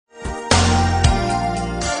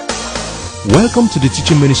Welcome to the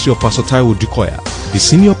teaching ministry of Pastor Taiwo Dukoya, the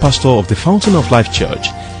senior pastor of the Fountain of Life Church.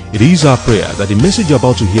 It is our prayer that the message you're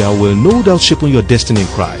about to hear will no doubt shape your destiny in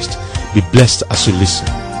Christ. Be blessed as you listen.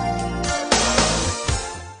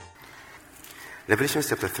 Revelation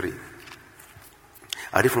chapter 3.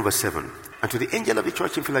 I read from verse 7. And to the angel of the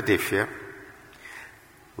church in Philadelphia,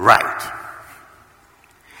 write,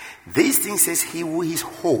 these things says he who is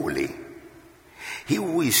holy, he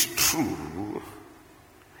who is true,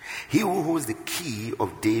 he who holds the key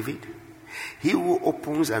of David, he who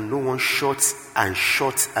opens and no one shuts, and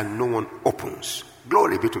shuts and no one opens.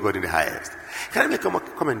 Glory be to God in the highest. Can I make a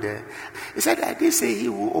comment there? He said, I did say he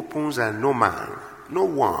who opens and no man, no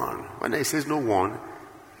one. When it says no one,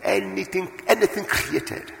 anything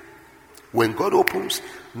created. When God opens,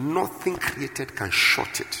 nothing created can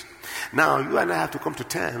shut it. Now, you and I have to come to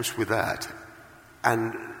terms with that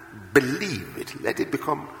and believe it. Let it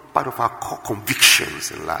become part of our core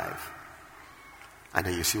convictions in life. And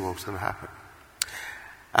then you see what's going to happen.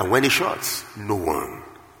 And when he shuts, no one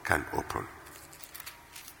can open.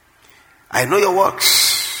 I know your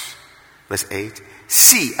works. Verse 8.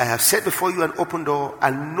 See, I have set before you an open door,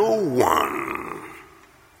 and no one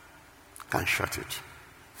can shut it.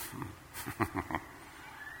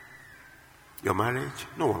 Your marriage,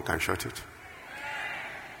 no one can shut it.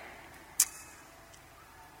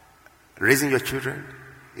 Raising your children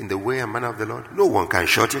in the way and manner of the Lord, no one can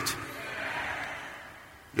shut it.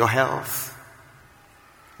 Your health,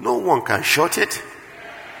 no one can shut it.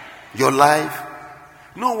 Your life,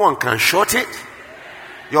 no one can shut it.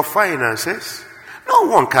 Your finances, no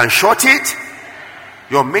one can shut it.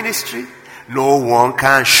 Your ministry, no one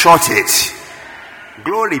can shut it.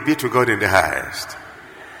 Glory be to God in the highest.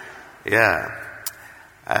 Yeah.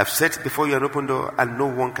 I have set before you an open door, and no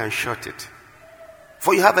one can shut it.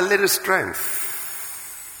 For you have a little strength.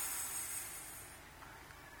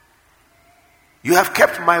 You have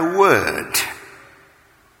kept my word.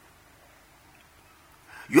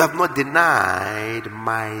 You have not denied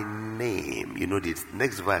my name. You know, the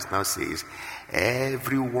next verse now says,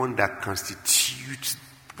 everyone that constitutes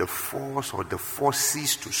the force or the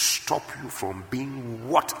forces to stop you from being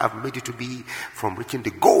what I've made you to be, from reaching the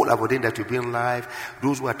goal I've ordained that you be in life,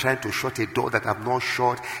 those who are trying to shut a door that I've not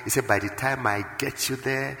shut, he said, by the time I get you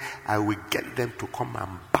there, I will get them to come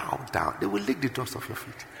and bow down. They will lick the dust off your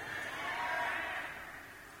feet.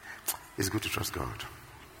 It's good to trust God.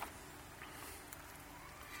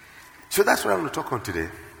 So that's what I want to talk on today.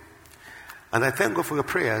 And I thank God for your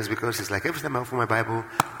prayers, because it's like every time I open my Bible,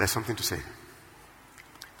 there's something to say.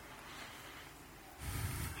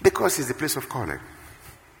 Because it's the place of calling.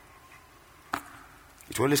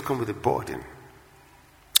 It will always come with a burden.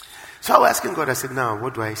 So I was asking God, I said, now,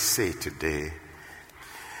 what do I say today?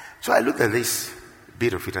 So I looked at this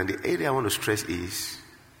bit of it, and the area I want to stress is,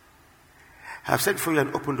 I have said for you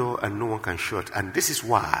an open door and no one can shut. And this is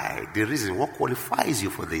why, the reason, what qualifies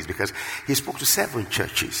you for this, because he spoke to 7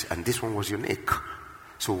 churches, and this one was unique.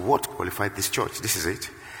 So what qualified this church? This is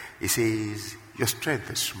it. He says, your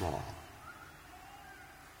strength is small.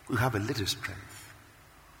 You have a little strength,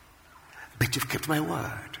 but you've kept my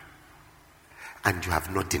word, and you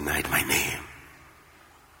have not denied my name.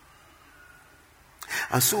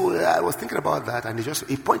 And so I was thinking about that, and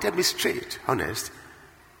he pointed me straight, honest,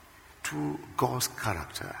 to God's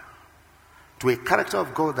character, to a character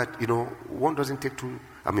of God that, one doesn't take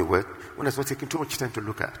one is not taking too much time to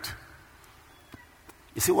look at.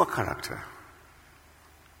 You see, what character?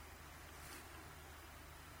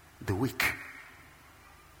 The weak,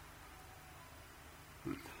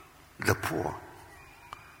 the poor,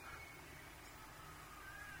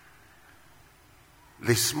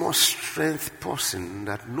 the small strength person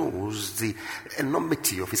that knows the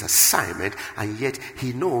enormity of his assignment, and yet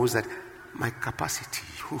he knows that my capacity,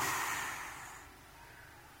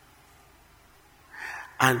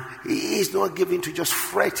 and he is not given to just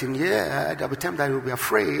fretting. Yeah, there'll be time that he will be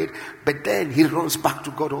afraid, but then he runs back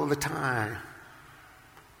to God all the time.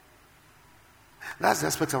 That's the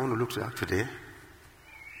aspect I want to look at today.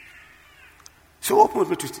 So open with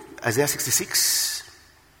me to Isaiah 66,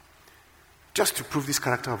 just to prove this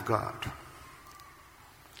character of God.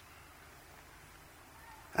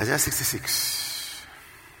 Isaiah 66.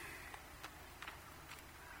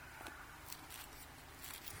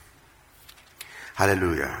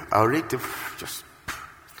 Hallelujah. I'll read just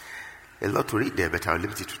a lot to read there, but I'll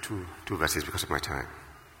limit it to two verses because of my time.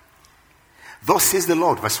 Thus says the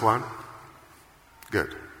Lord, verse 1.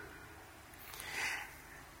 Good.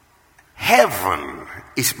 Heaven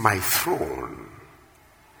is my throne,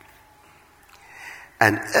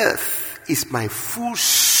 and earth is my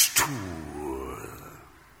footstool.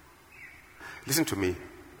 Listen to me,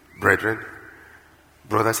 brethren.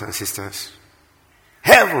 Brothers and sisters,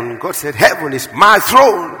 heaven, God said, heaven is my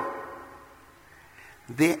throne.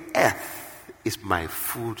 The earth is my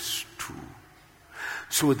footstool.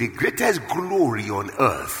 So the greatest glory on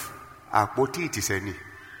earth,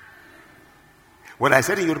 what I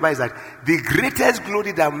said in Yoruba is that the greatest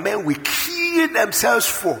glory that men will kill themselves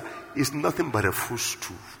for is nothing but a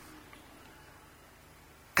footstool.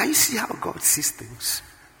 Can you see how God sees things?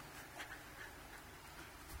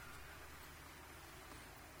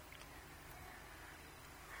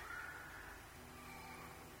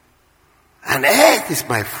 And earth is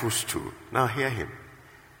my footstool. Now hear him.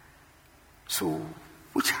 So,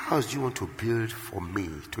 which house do you want to build for me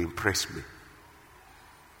to impress me?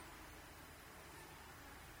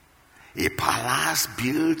 A palace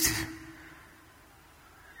built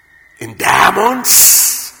in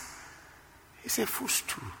diamonds? It's a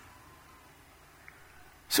footstool.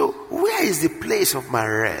 So, where is the place of my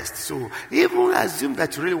rest? So, even assume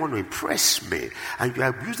that you really want to impress me, and you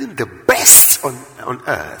are using the best on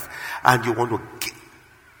earth, and you want to get,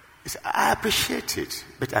 I appreciate it,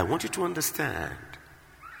 but I want you to understand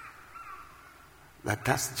that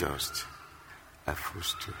that's just a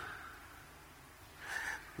footstool.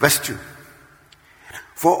 Verse 2.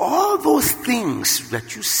 For all those things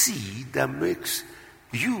that you see that makes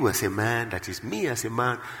you as a man, that is me as a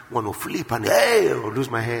man, want to flip and or lose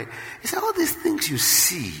my head. He said, all these things you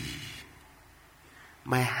see,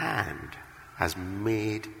 my hand has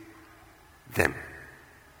made them.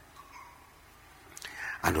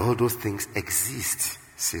 And all those things exist,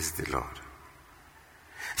 says the Lord.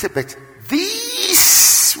 He said, but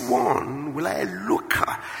this one will I look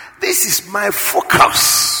at. This is my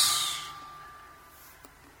focus.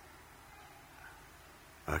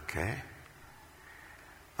 Okay.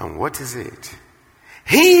 And what is it?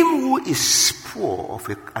 Him who is poor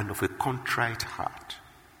and of a contrite heart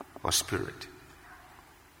or spirit,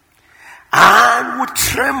 and who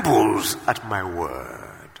trembles at my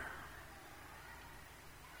word.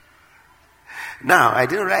 Now, I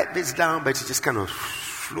didn't write this down, but it's just kind of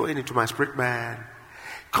flowing into my spirit, man.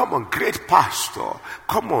 Come on, great pastor.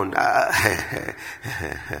 Come on.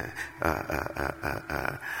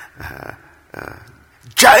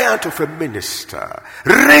 Giant of a minister.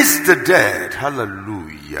 Raise the dead.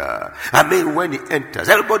 Hallelujah. I mean, when he enters,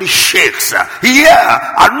 everybody shakes.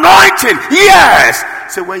 Yeah. Anointing. Yes.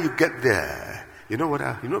 So when you get there, you know what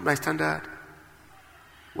my standard?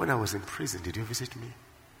 When I was in prison, did you visit me?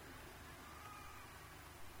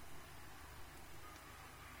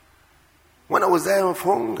 When I was there of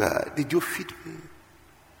hunger, did you feed me?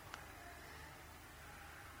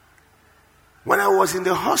 When I was in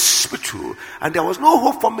the hospital and there was no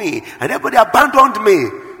hope for me and everybody abandoned me,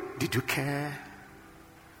 did you care?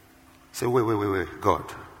 Say, wait, God.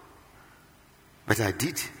 But I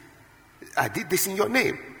did this in your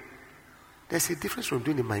name. There's a difference from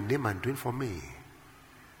doing in my name and doing for me.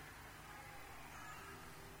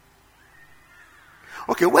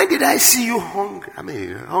 Okay, when did I see you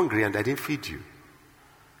hungry and I didn't feed you?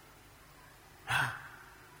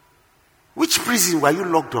 Which prison were you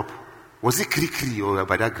locked up? Was it Krikri or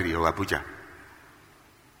Badagri or Abuja?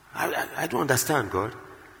 I don't understand, God.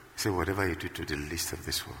 Say, whatever you do to the least of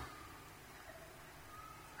this one.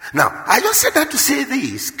 Now, I just said that to say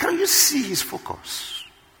this. Can you see his focus?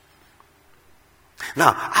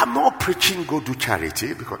 Now, I'm not preaching go do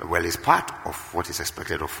charity because, well, it's part of what is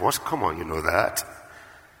expected of us. Come on, you know that.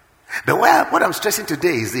 But what I'm stressing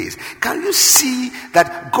today is this. Can you see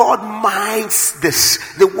that God minds this?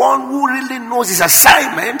 The one who really knows his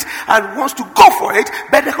assignment and wants to go for it,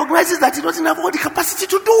 but recognizes that he doesn't have all the capacity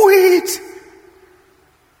to do it.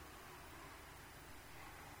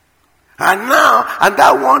 And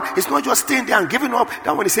that one is not just staying there and giving up.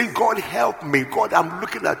 That one is saying, God help me. God, I'm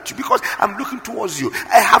looking at you because I'm looking towards you.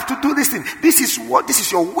 I have to do this thing. This is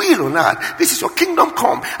your will on earth. This is your kingdom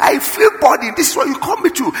come. I feel burdened. This is what you call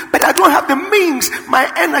me to. But I don't have the means, my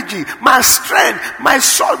energy, my strength, my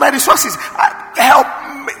soul, my resources. Help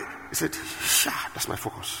me. He said, that's my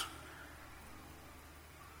focus.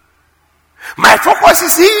 My focus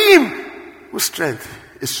is him whose strength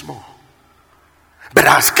is small. But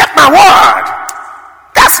I has kept my word.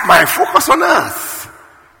 That's my focus on earth.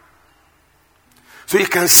 So you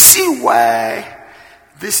can see why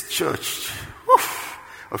this church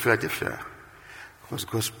of Philadelphia was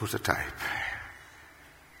God's prototype.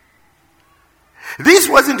 This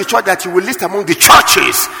wasn't the church that you will list among the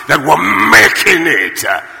churches that were making it.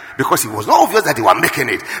 Because it was not obvious that they were making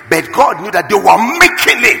it. But God knew that they were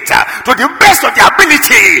making it to the best of their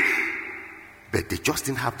ability. But they just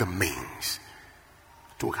didn't have the means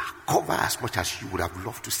to cover as much as you would have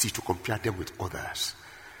loved to see, to compare them with others.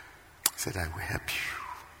 said, I will help you.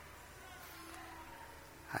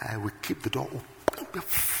 I will keep the door open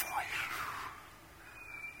before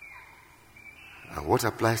you. And what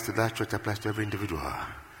applies to that church applies to every individual.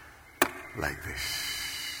 Like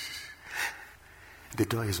this. The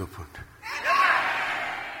door is opened.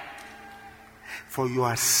 For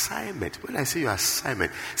your assignment. When I say your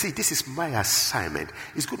assignment, see, this is my assignment.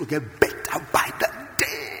 It's going to get better by the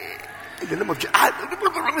day. In the name of Jesus.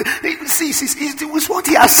 See, it's what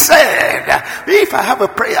he has said. If I have a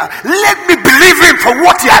prayer, let me believe him for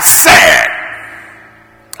what he has said.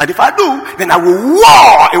 And if I do, then I will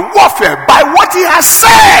war in warfare by what he has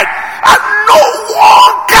said. And no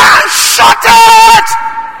one can shut it.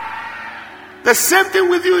 The same thing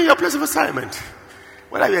with you in your place of assignment.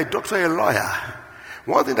 Whether you're a doctor or a lawyer,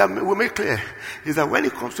 one thing that we make clear is that when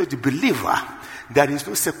it comes to the believer, there is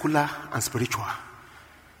no secular and spiritual.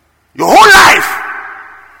 Your whole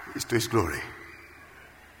life is to his glory.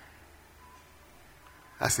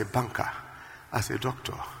 As a banker, as a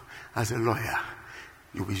doctor, as a lawyer,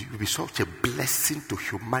 you'll be such a blessing to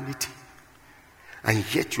humanity. And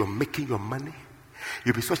yet you're making your money.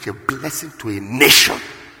 You'll be such a blessing to a nation.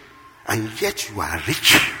 And yet you are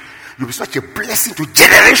rich. You'll be such a blessing to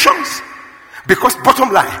generations. Because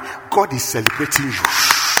bottom line, God is celebrating you.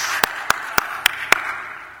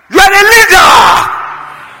 You are a leader.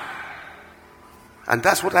 And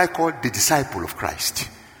that's what I call the disciple of Christ.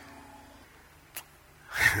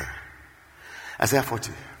 Isaiah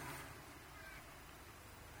 40.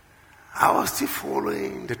 I was still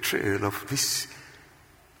following the trail of this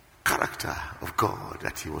character of God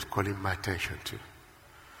that he was calling my attention to.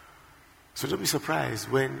 So don't be surprised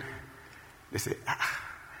when they say,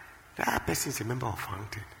 that person is a member of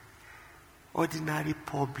Fountain. Ordinary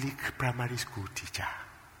public primary school teacher.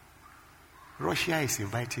 Russia is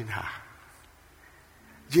inviting her.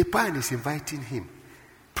 Japan is inviting him.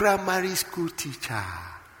 Primary school teacher.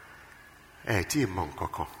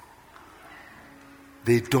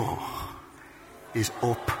 The door is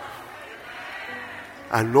open.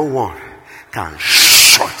 And no one can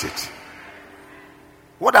shut it.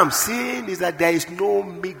 What I'm saying is that there is no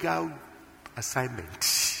mega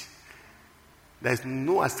assignment. There is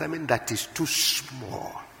no assignment that is too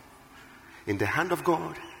small. In the hand of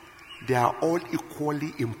God, they are all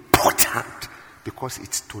equally important because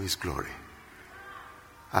it's to his glory.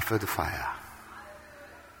 I felt the fire.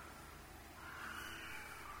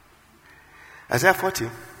 Isaiah 40.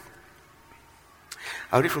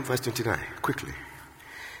 I'll read from verse 29 quickly.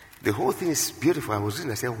 The whole thing is beautiful. I was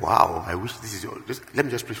reading, I said, wow, I wish this is all. Let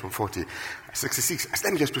me just preach from 40. 66.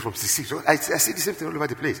 Let me just preach from 66. I see the same thing all over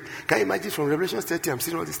the place. Can you imagine from Revelation 30, I'm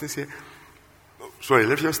seeing all these things here. Sorry,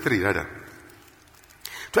 Revelation 3 rather.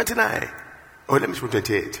 29. Oh, let me from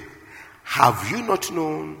 28. Have you not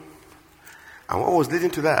known? And what was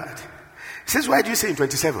leading to that? It says, why do you say in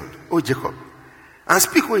 27, O Jacob, and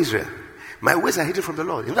speak, O Israel, my ways are hidden from the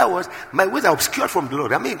Lord. In other words, my ways are obscured from the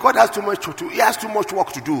Lord. I mean, God has too much to do. He has too much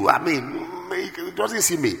work to do. I mean, he doesn't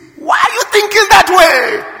see me. Why are you thinking that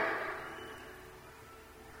way?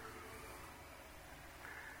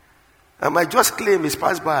 And my just claim is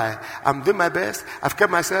passed by. I'm doing my best. I've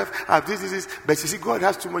kept myself. I've this. But you see, God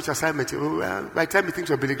has too much assignment. By the time he thinks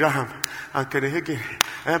of Billy Graham and Kenny Hagin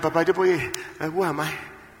and Papa Deboye, who am I?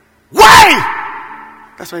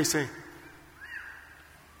 Why? That's what he's saying.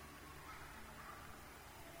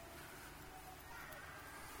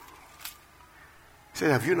 He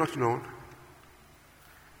said, have you not known?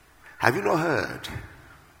 Have you not heard?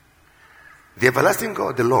 The everlasting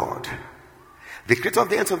God, the Lord, the creator of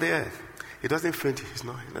the ends of the earth. He doesn't faint. He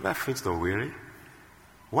never faints nor weary.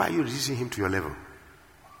 Why are you reducing him to your level?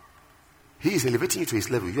 He is elevating you to his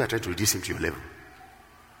level. You are trying to reduce him to your level.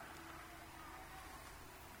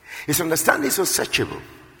 His understanding is unsearchable.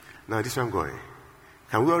 Now, this is where I'm going.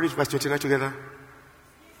 Can we all read verse 29 together?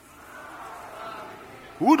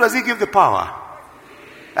 Who does he give the power?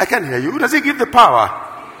 I can't hear you. Who does he give the power?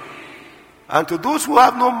 And to those who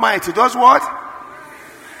have no might, he does what?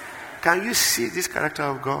 Can you see this character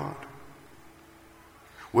of God?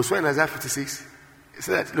 We saw in Isaiah 56. He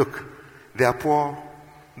said that, look, they are poor,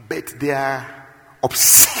 but they are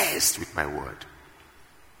obsessed with my word.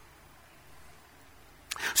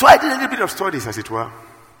 So I did a little bit of studies, as it were.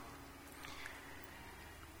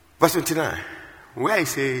 Verse 29, where he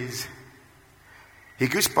says, he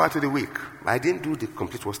gives power to the weak. I didn't do the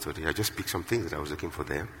complete word study. I just picked some things that I was looking for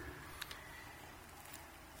there.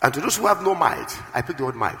 And to those who have no might, I picked the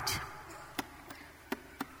word might.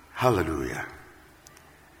 Hallelujah.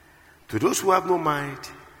 To those who have no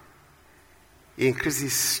might, he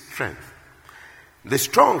increases strength. The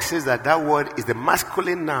Strong says that word is the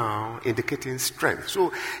masculine noun indicating strength.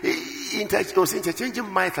 So it was interchanging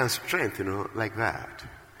might and strength, like that.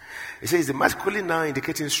 It says the masculine noun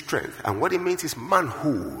indicating strength, and what it means is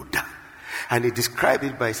manhood. And it described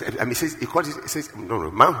it by, it says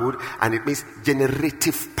manhood, and it means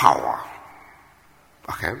generative power.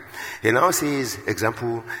 Okay. He now says,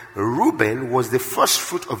 example, Reuben was the first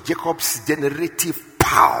fruit of Jacob's generative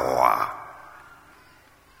power.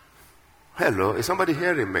 Hello, is somebody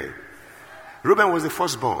hearing me? Reuben was the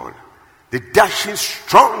firstborn. The dashing,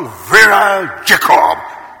 strong, virile Jacob.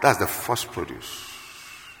 That's the first produce.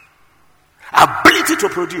 Ability to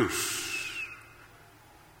produce.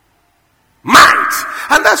 Might.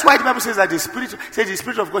 And that's why the Bible says that the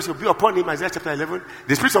Spirit of God shall be upon him, Isaiah chapter 11.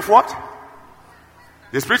 The Spirit of what?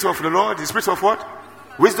 The Spirit of the Lord. The Spirit of what?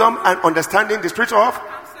 Wisdom and understanding. The Spirit of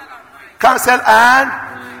counsel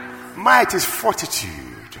and might is fortitude.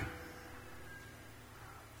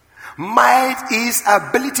 Might is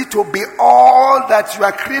ability to be all that you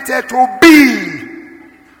are created to be.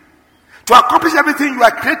 To accomplish everything you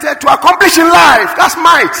are created to accomplish in life. That's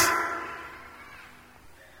might.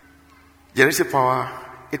 Generative power,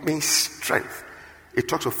 it means strength. It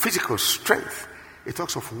talks of physical strength. It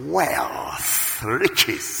talks of wealth,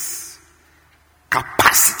 riches,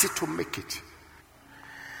 capacity to make it.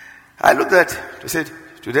 I looked at, it said,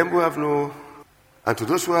 to them who have no, and to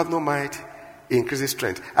those who have no might, increases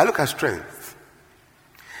strength. I look at strength.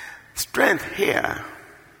 Strength here.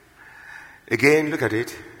 Again, look at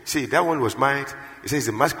it. See, that one was might. It says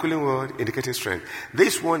the masculine word indicating strength.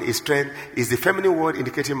 This one is strength, is the feminine word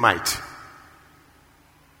indicating might.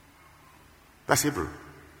 That's Hebrew.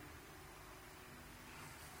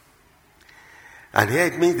 And here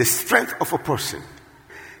it means the strength of a person.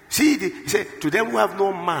 See, he said, to them who have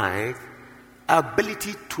no might,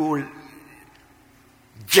 ability to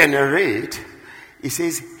generate, it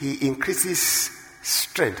says he increases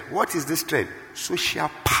strength. What is this strength? Social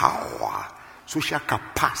power, social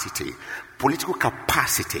capacity, political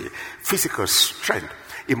capacity, physical strength,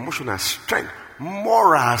 emotional strength,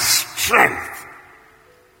 moral strength.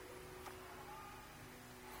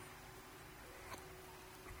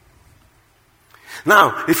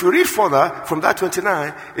 Now, if you read further from that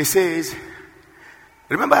 29, it says,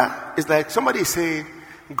 remember, it's like somebody is saying,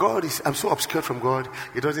 I'm so obscured from God,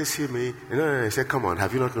 he doesn't see me. No. He said, come on,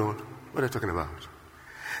 have you not known? What are you talking about?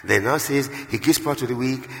 Then now says, he gives power to the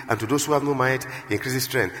weak, and to those who have no might, he increases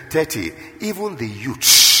strength. 30, even the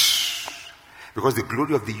youths, because the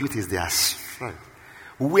glory of the youth is their strength.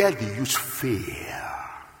 Where the youths fail,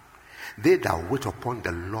 they that wait upon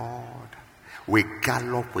the Lord will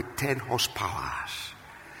gallop with 10 horsepower.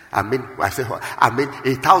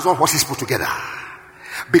 1,000 horses put together.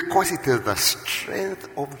 Because it is the strength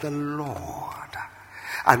of the Lord.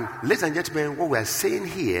 And ladies and gentlemen, what we are saying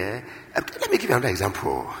here, let me give you another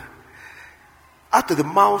example. Out of the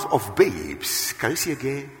mouths of babes, can you see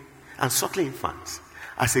again? And suckling infants,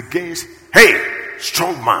 as against, hey,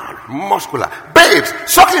 strong man, muscular, babes,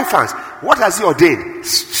 suckling infants. What has he ordained?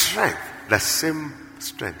 Strength. The same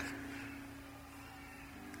strength.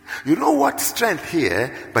 You know what strength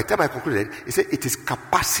here, by the time I concluded, he said it is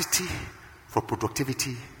capacity for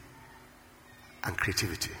productivity and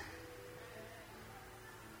creativity.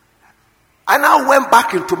 I now went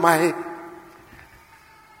back into my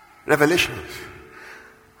revelations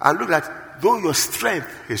and looked at, though your strength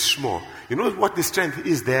is small, you know what the strength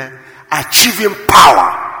is there? Achieving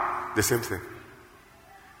power. The same thing.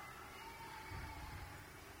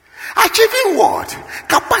 Achieving what?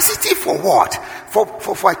 Capacity for what?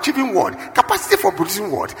 For achieving what? Capacity for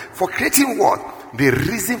producing what? For creating what? The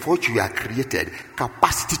reason for which you are created.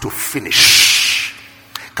 Capacity to finish.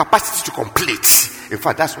 Capacity to complete. In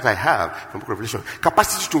fact, that's what I have from Book of Revelation.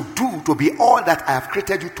 Capacity to do, to be all that I have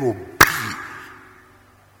created you to be.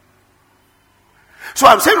 So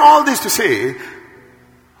I'm saying all this to say,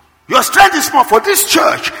 your strength is small for this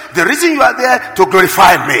church. The reason you are there, to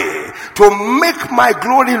glorify me, to make my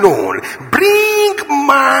glory known, bring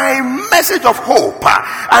my message of hope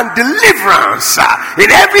and deliverance in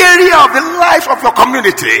every area of the life of your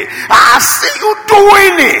community. I see you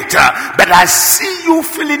doing it, but I see you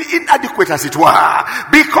feeling inadequate, as it were,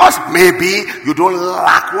 because maybe you don't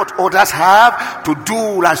lack what others have to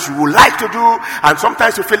do as you would like to do, and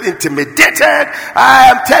sometimes you feel intimidated. I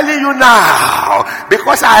am telling you now,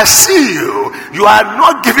 because I see you, you are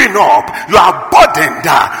not giving up, you are burdened,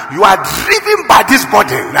 you are driven by this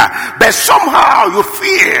burden, but somehow you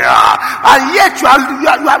fear, and yet you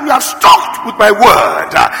are stuck with my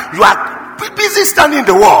word. You are busy standing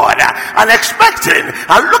the word and expecting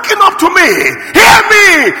and looking up to me. Hear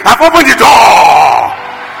me, I've opened the door.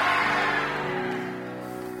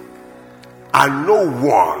 and no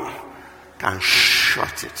one can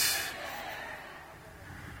shut it.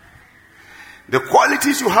 The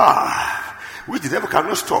qualities you have, which the devil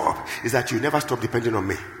cannot stop, is that you never stop depending on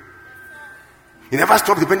me. You never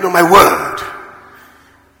stop depending on my word.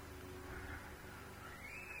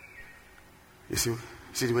 You see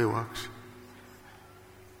the way it works?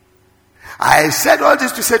 I said all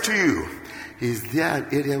this to say to you, is there an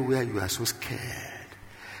area where you are so scared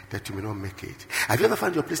that you may not make it? Have you ever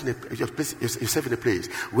found yourself in a place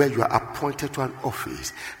where you are appointed to an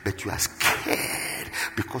office, but you are scared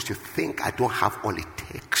because you think, I don't have all it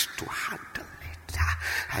takes to handle it.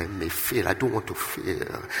 I may fail. I don't want to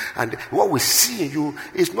fail. And what we see in you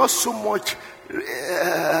is not so much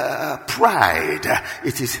pride.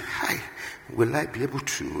 It is, will I be able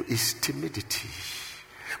to? It's timidity.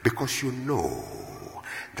 Because you know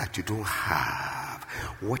that you don't have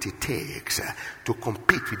what it takes to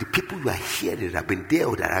compete with the people you are hearing that have been there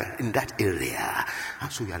or that are in that area.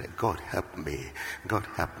 And so you are like, God help me. God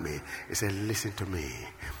help me. He said, listen to me.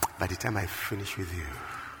 By the time I finish with you,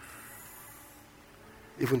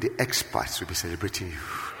 even the experts will be celebrating you.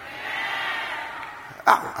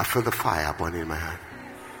 Oh, I feel the fire burning in my hand.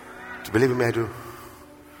 To believe in me, I do.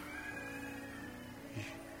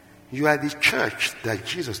 You are the church that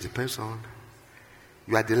Jesus depends on.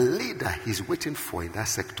 You are the leader he's waiting for in that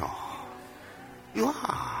sector. You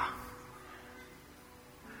are.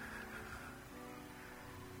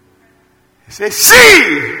 He says,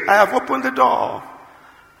 see, I have opened the door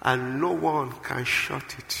and no one can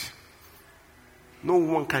shut it. No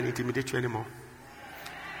one can intimidate you anymore.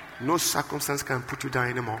 No circumstance can put you down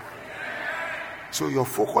anymore. So your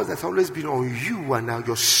focus has always been on you, and now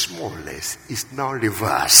your smallness is now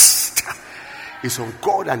reversed. It's on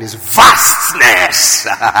God and his vastness.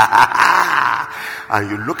 And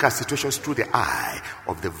you look at situations through the eye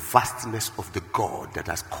of the vastness of the God that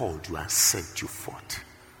has called you and sent you forth.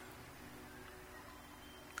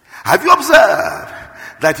 Have you observed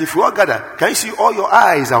that if you all gather, can you see all your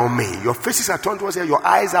eyes are on me? Your faces are turned towards here. Your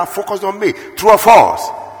eyes are focused on me. True or false?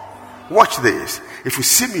 Watch this. If you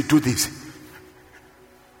see me do this,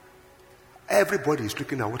 everybody is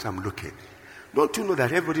looking at what I'm looking. Don't you know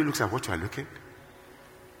that everybody looks at what you are looking?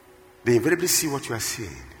 They invariably see what you are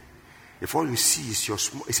seeing. If all you see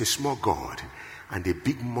is a small God and a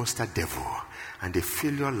big monster devil, and they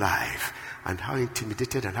feel your life and how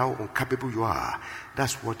intimidated and how incapable you are,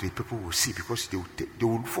 that's what the people will see, because they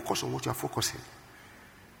will focus on what you are focusing.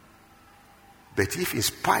 But if in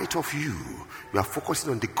spite of you are focusing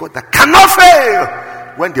on the God that cannot fail,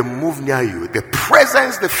 when they move near you, the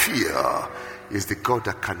presence they feel is the God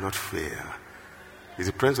that cannot fail. It's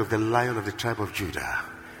the presence of the Lion of the tribe of Judah.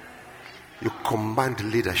 You command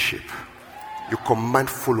leadership. You command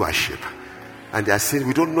followership. And they are saying,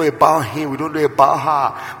 we don't know about him, we don't know about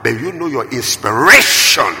her, but you know your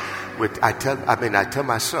inspiration. I tell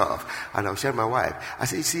myself, and I'll share my wife. I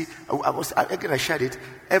say, you see, I shared it.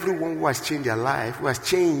 Everyone who has changed their life, who has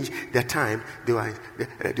changed their time, they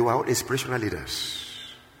were all inspirational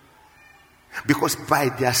leaders. Because by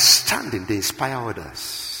their standing, they inspire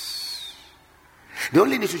others. They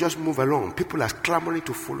only need to just move along. People are clamoring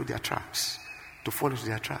to follow their tracks.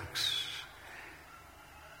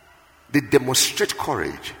 They demonstrate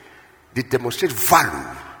courage. They demonstrate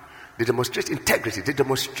value. They demonstrate integrity. They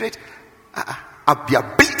demonstrate the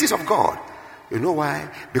abilities of God. You know why?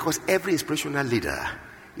 Because every inspirational leader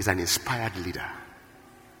is an inspired leader.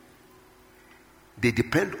 They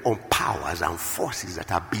depend on powers and forces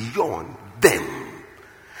that are beyond them.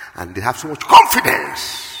 And they have so much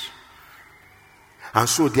confidence. And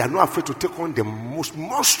so they are not afraid to take on the most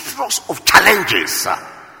monstrous of challenges.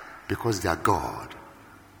 Because their God,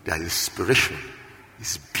 their inspiration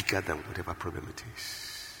is bigger than whatever problem it is.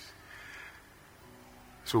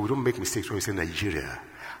 So we don't make mistakes when we say Nigeria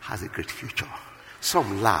has a great future.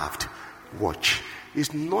 Some laughed. Watch.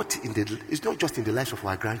 It's not just in the lives of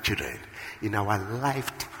our grandchildren. In our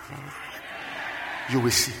lifetime, you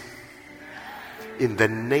will see. In the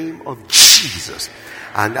name of Jesus.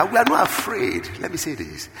 And we are not afraid. Let me say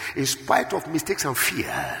this. In spite of mistakes and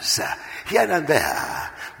fears, here and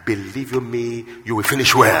there, believe you me, you will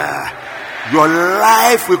finish well. Your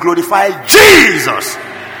life will glorify Jesus.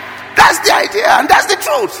 That's the idea, and that's the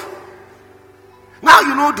truth. Now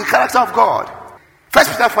you know the character of God. 1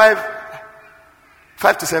 Peter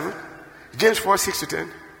 5-7, James 4:6-10.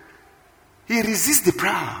 He resists the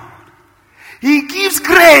proud. He gives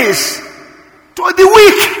grace to the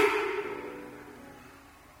weak.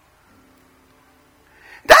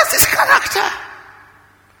 That's his character.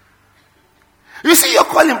 You see your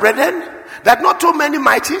calling, brethren, that not too many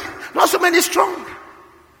mighty, not so many strong.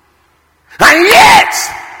 And yet,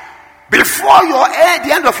 Before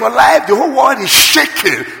the end of your life, the whole world is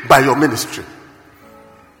shaken by your ministry.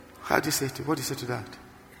 How do you say to? What do you say to that?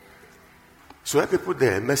 So let me put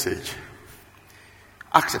there a message.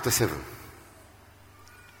 Acts chapter 7.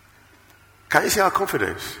 Can you see our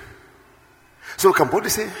confidence? So we can boldly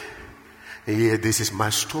say, yeah, this is my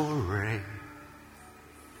story.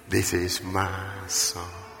 This is my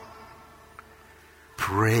song.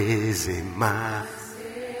 Praising my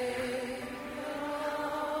Savior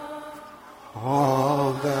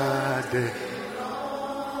all the day.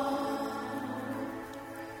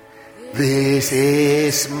 This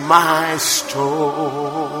is my story.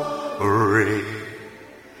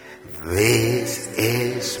 This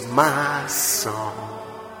is my song.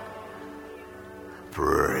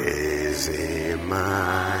 Praising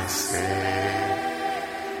my Savior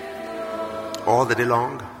all the day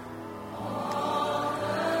long.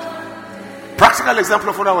 Practical example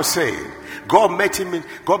of what I was saying. God met him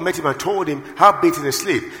and told him how beaten his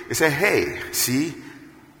sleep. He said, hey, see,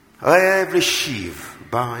 every sheaf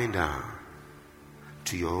bowing down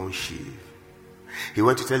to your own sheaf. He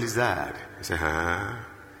went to tell his dad. He said, huh?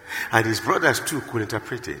 And his brothers too could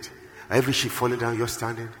interpret it. Every sheep falling down, you're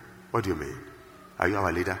standing. What do you mean? Are you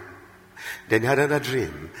our leader? Then he had another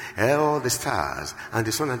dream. All the stars and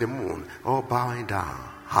the sun and the moon all bowing down.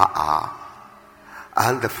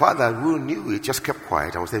 And the father who knew it just kept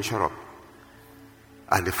quiet and was saying, shut up.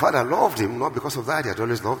 And the father loved him, not because of that. He had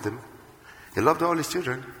always loved him. He loved all his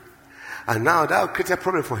children. And now that created a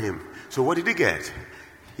problem for him. So what did he get?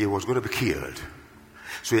 He was going to be killed.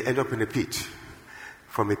 So he ended up in a pit.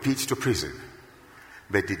 From a pit to prison.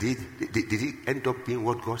 But did he end up being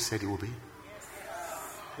what God said he would be?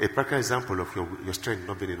 A practical example of your strength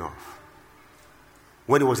not being enough.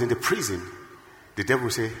 When he was in the prison, the devil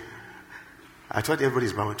would say, I thought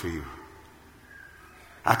everybody's bowing to you.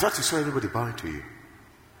 I thought you saw everybody bowing to you.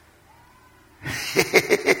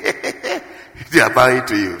 They are bowing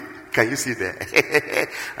to you. Can you see that?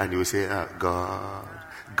 And you will say, God.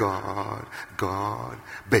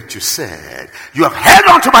 But you said, you have held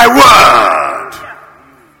on to my word.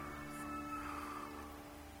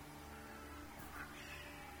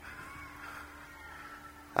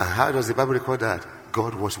 And how does the Bible record that?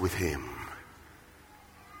 God was with him.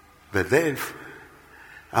 But then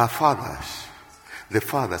our fathers, the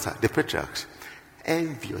patriarchs,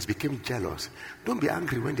 envious, became jealous. Don't be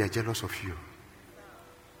angry when they are jealous of you.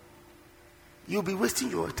 You'll be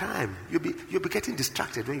wasting your time. You'll be getting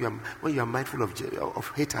distracted when you are mindful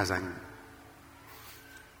of haters and,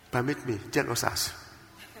 permit me, jealous us.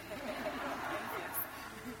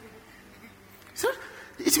 So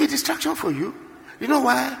it's a distraction for you. You know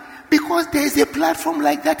why? Because there is a platform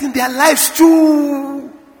like that in their lives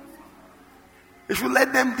too. If you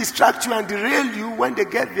let them distract you and derail you when they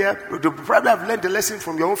get there, they'll probably have learned the lesson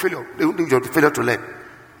from your own failure. They won't use your failure to learn.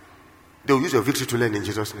 They will use your victory to learn in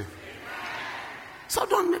Jesus' name. So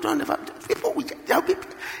don't ever.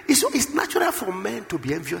 It's natural for men to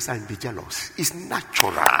be envious and be jealous. It's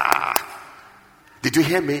natural. Did you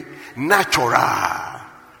hear me? Natural.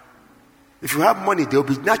 If you have money, they'll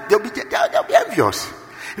be envious.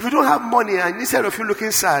 If you don't have money and instead of you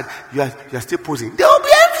looking sad, you are still posing, they'll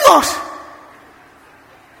be envious.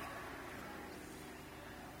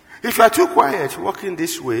 If you are too quiet, walking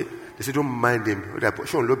this way, they say, don't mind him.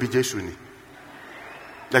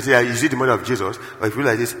 That's why is he the mother of Jesus? Or if you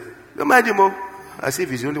like this, don't mind him. As if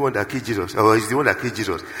he's the only one that killed Jesus. Or he's the one that killed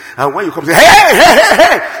Jesus. And when you come, say,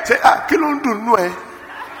 hey! Say, kill him, do no.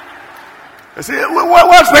 I say,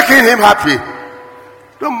 what's making him happy?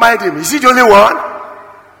 Don't mind him. Is he the only one?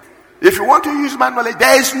 If you want to use man knowledge,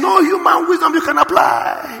 there is no human wisdom you can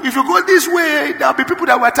apply. If you go this way, there will be people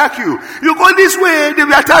that will attack you. You go this way, they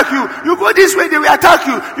will attack you. You go this way, they will attack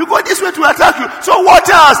you. You go this way to attack you. So what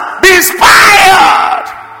else? Be inspired.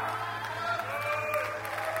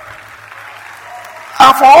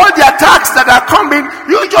 And for all the attacks that are coming,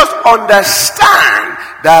 you just understand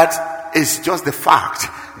that it's just the fact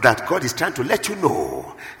that God is trying to let you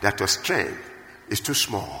know that your strength is too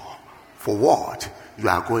small for what you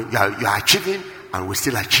are achieving and will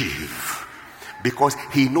still achieve. Because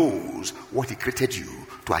he knows what he created you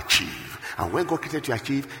to achieve. And when God created you to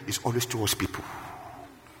achieve, it's always towards people.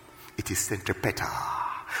 It is centripetal.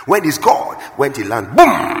 When it's God, when he lands,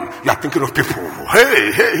 boom, you are thinking of people.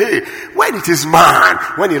 Hey. When it is man,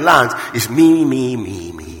 when he lands, it's me.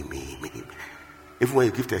 Even when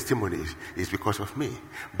you give testimonies, it's because of me.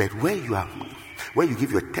 But when you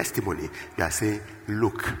give your testimony, you are saying,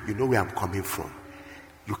 look, you know where I'm coming from.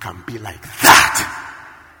 You can be like that.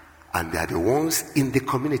 And they are the ones in the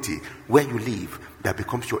community where you live that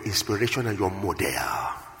becomes your inspiration and your model.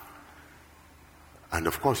 And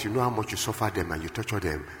of course, you know how much you suffer them and you torture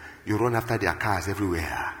them. You run after their cars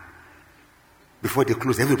everywhere. Before they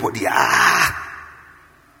close, everybody,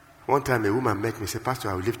 One time a woman met me, said, Pastor,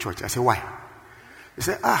 I will leave church. I said, why? He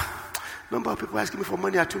said, number of people asking me for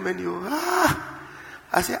money are too many.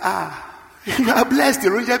 I said, you are blessed.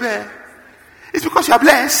 It's because you are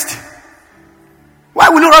blessed. Why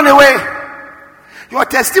will you run away? Your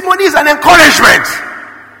testimony is an encouragement.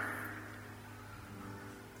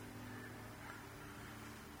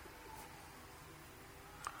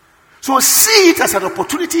 So see it as an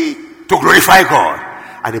opportunity to glorify God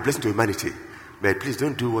and a blessing to humanity. But please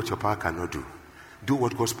don't do what your power cannot do. Do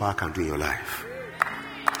what God's power can do in your life.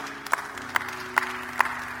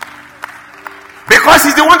 Because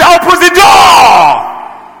he's the one that opens the door.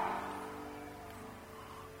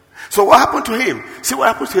 So what happened to him? See what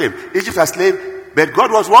happened to him. Egypt was slave, but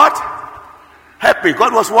God was what? Happy.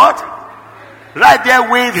 God was what? Right there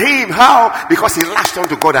with him. How? Because he latched on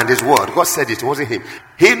to God and his word. God said it wasn't him.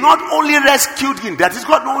 He not only rescued him, that is,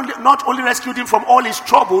 God not only rescued him from all his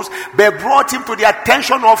troubles, but brought him to the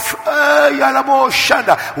attention of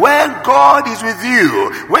Shanda. When God is with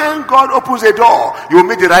you, when God opens a door, you will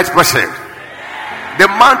meet the right person. The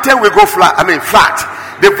mountain will go flat.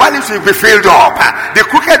 The valleys will be filled up. The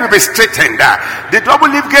crooked will be straightened. The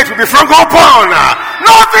double-leaf gate will be flung open.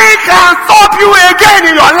 Nothing can stop you again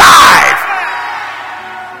in your life.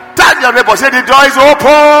 Tell your neighbor, say, the door is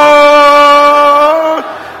open.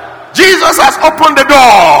 Jesus has opened the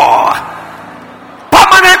door.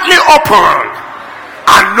 Permanently open.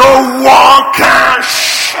 And no one can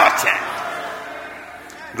shut it.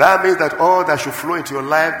 That means that all that should flow into your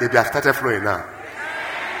life, they have started flowing now.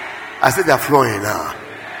 I said they are flowing now.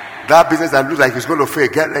 That business that looks like it's going to fail,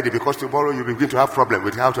 get ready, because tomorrow you begin to have problem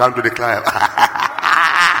with how to handle the client.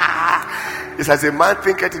 It's as a man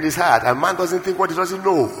thinketh in his heart, and man doesn't think what he doesn't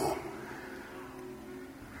know.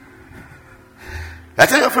 I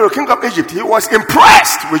tell you, Pharaoh, king of Egypt, he was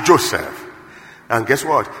impressed with Joseph. And guess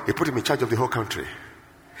what? He put him in charge of the whole country.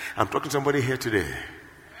 I'm talking to somebody here today.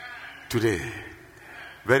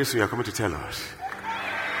 Very soon you're coming to tell us.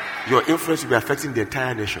 Your influence will be affecting the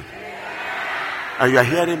entire nation. And you are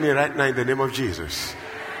hearing me right now in the name of Jesus.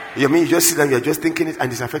 You mean you just sit and you're just thinking it,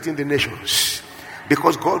 and it's affecting the nations.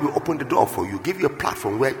 Because God will open the door for you, give you a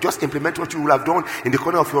platform where just implement what you will have done in the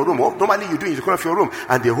corner of your room. Or normally you do in the corner of your room.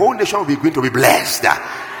 And the whole nation will be going to be blessed.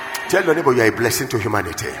 Tell your neighbor you are a blessing to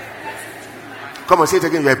humanity. Come on, say it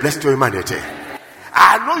again, you are a blessing to humanity.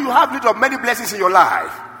 I know you have need of many blessings in your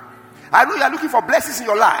life. I know you are looking for blessings in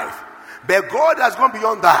your life. But God has gone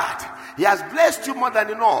beyond that. He has blessed you more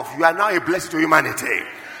than enough. You are now a blessing to humanity.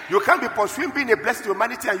 You can't be pursuing being a blessing to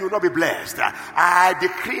humanity and you will not be blessed. I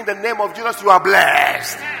decree in the name of Jesus, you are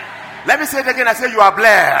blessed. Let me say it again. I say you are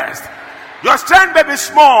blessed. Your strength may be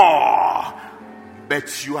small,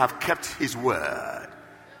 but you have kept his word.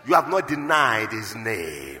 You have not denied his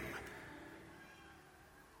name.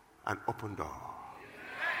 An open door.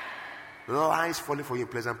 Lines falling for you in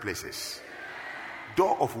pleasant places.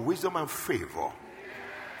 Door of wisdom and favor.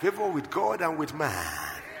 Favor with God and with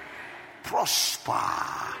man. Prosper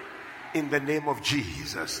in the name of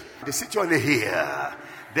Jesus. They sit you on here,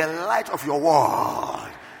 the light of your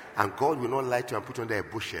word, and God will not light you and put you under a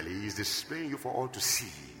bushel. He is displaying you for all to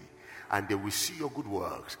see, and they will see your good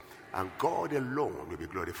works, and God alone will be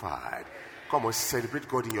glorified. Come on, celebrate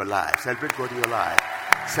God in your life. Celebrate God in your life.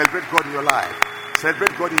 Celebrate God in your life.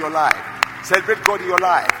 Celebrate God in your life. Celebrate God in your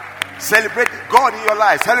life. Celebrate God in your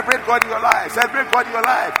life. Celebrate God in your life. Celebrate God in your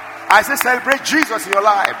life. I say celebrate Jesus in your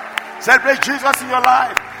life. Celebrate Jesus in your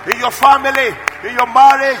life, in your family, in your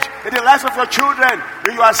marriage, in the lives of your children,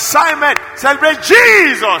 in your assignment. Celebrate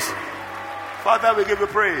Jesus. Father, we give you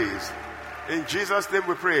praise. In Jesus' name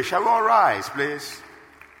we pray. Shall we all rise, please?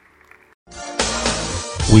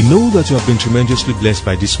 We know that you have been tremendously blessed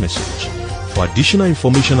by this message. For additional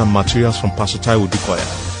information and materials from Pastor Taiwo Odukoya,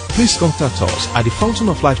 please contact us at the Fountain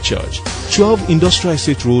of Life Church, 12 Industrial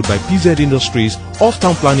Estate Road by PZ Industries, off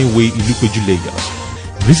Town Planning Way, Ilupeju, Lagos.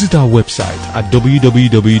 Visit our website at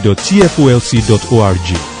www.tfolc.org.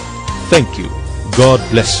 Thank you.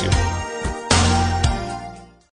 God bless you.